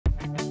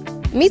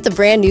Meet the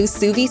brand new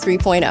Suvie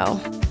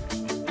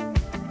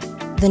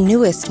 3.0. The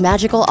newest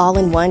magical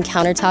all-in-one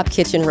countertop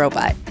kitchen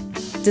robot,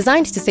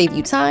 designed to save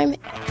you time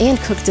and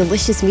cook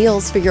delicious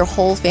meals for your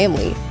whole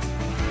family.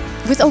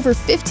 With over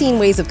 15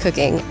 ways of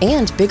cooking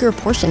and bigger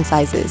portion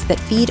sizes that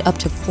feed up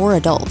to 4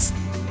 adults,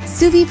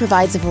 Suvie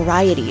provides a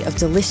variety of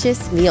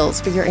delicious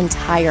meals for your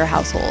entire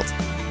household.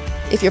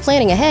 If you're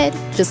planning ahead,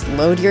 just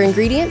load your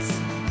ingredients,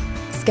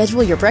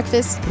 schedule your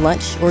breakfast,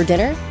 lunch, or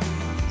dinner,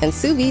 and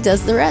Suvie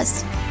does the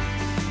rest.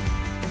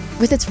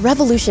 With its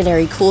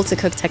revolutionary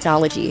cool-to-cook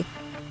technology,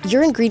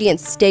 your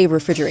ingredients stay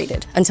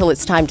refrigerated until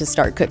it's time to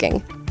start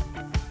cooking.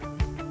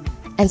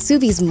 And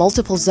Suvie's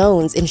multiple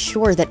zones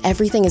ensure that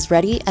everything is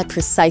ready at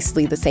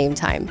precisely the same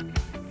time.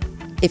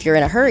 If you're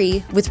in a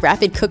hurry, with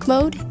Rapid Cook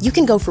Mode, you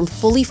can go from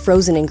fully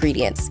frozen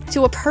ingredients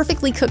to a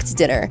perfectly cooked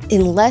dinner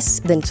in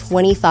less than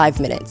 25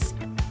 minutes.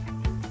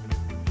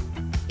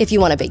 If you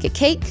want to bake a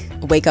cake,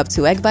 wake up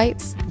to egg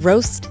bites,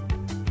 roast,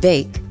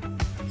 bake,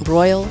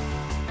 broil,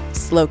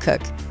 slow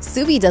cook,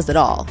 Suvie does it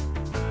all,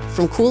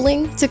 from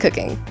cooling to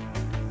cooking.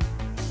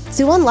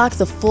 To unlock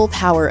the full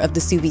power of the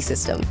Suvie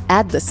system,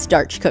 add the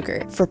starch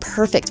cooker for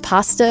perfect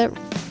pasta,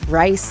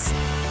 rice,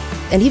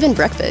 and even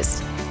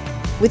breakfast.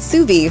 With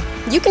Suvie,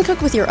 you can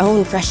cook with your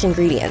own fresh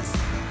ingredients,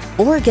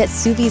 or get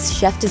Suvie's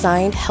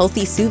chef-designed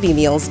healthy Suvie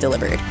meals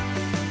delivered.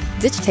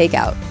 Ditch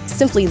takeout.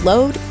 Simply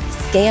load,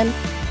 scan,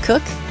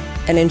 cook,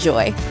 and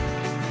enjoy.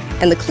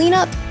 And the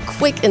cleanup,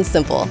 quick and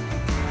simple.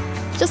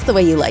 Just the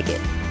way you like it.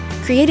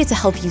 Created to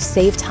help you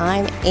save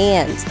time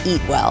and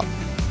eat well.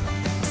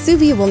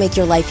 Suvie will make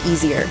your life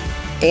easier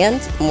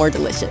and more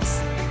delicious.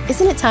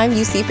 Isn't it time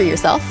you see for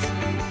yourself?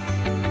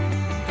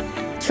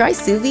 Try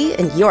Suvie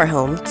in your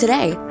home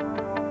today.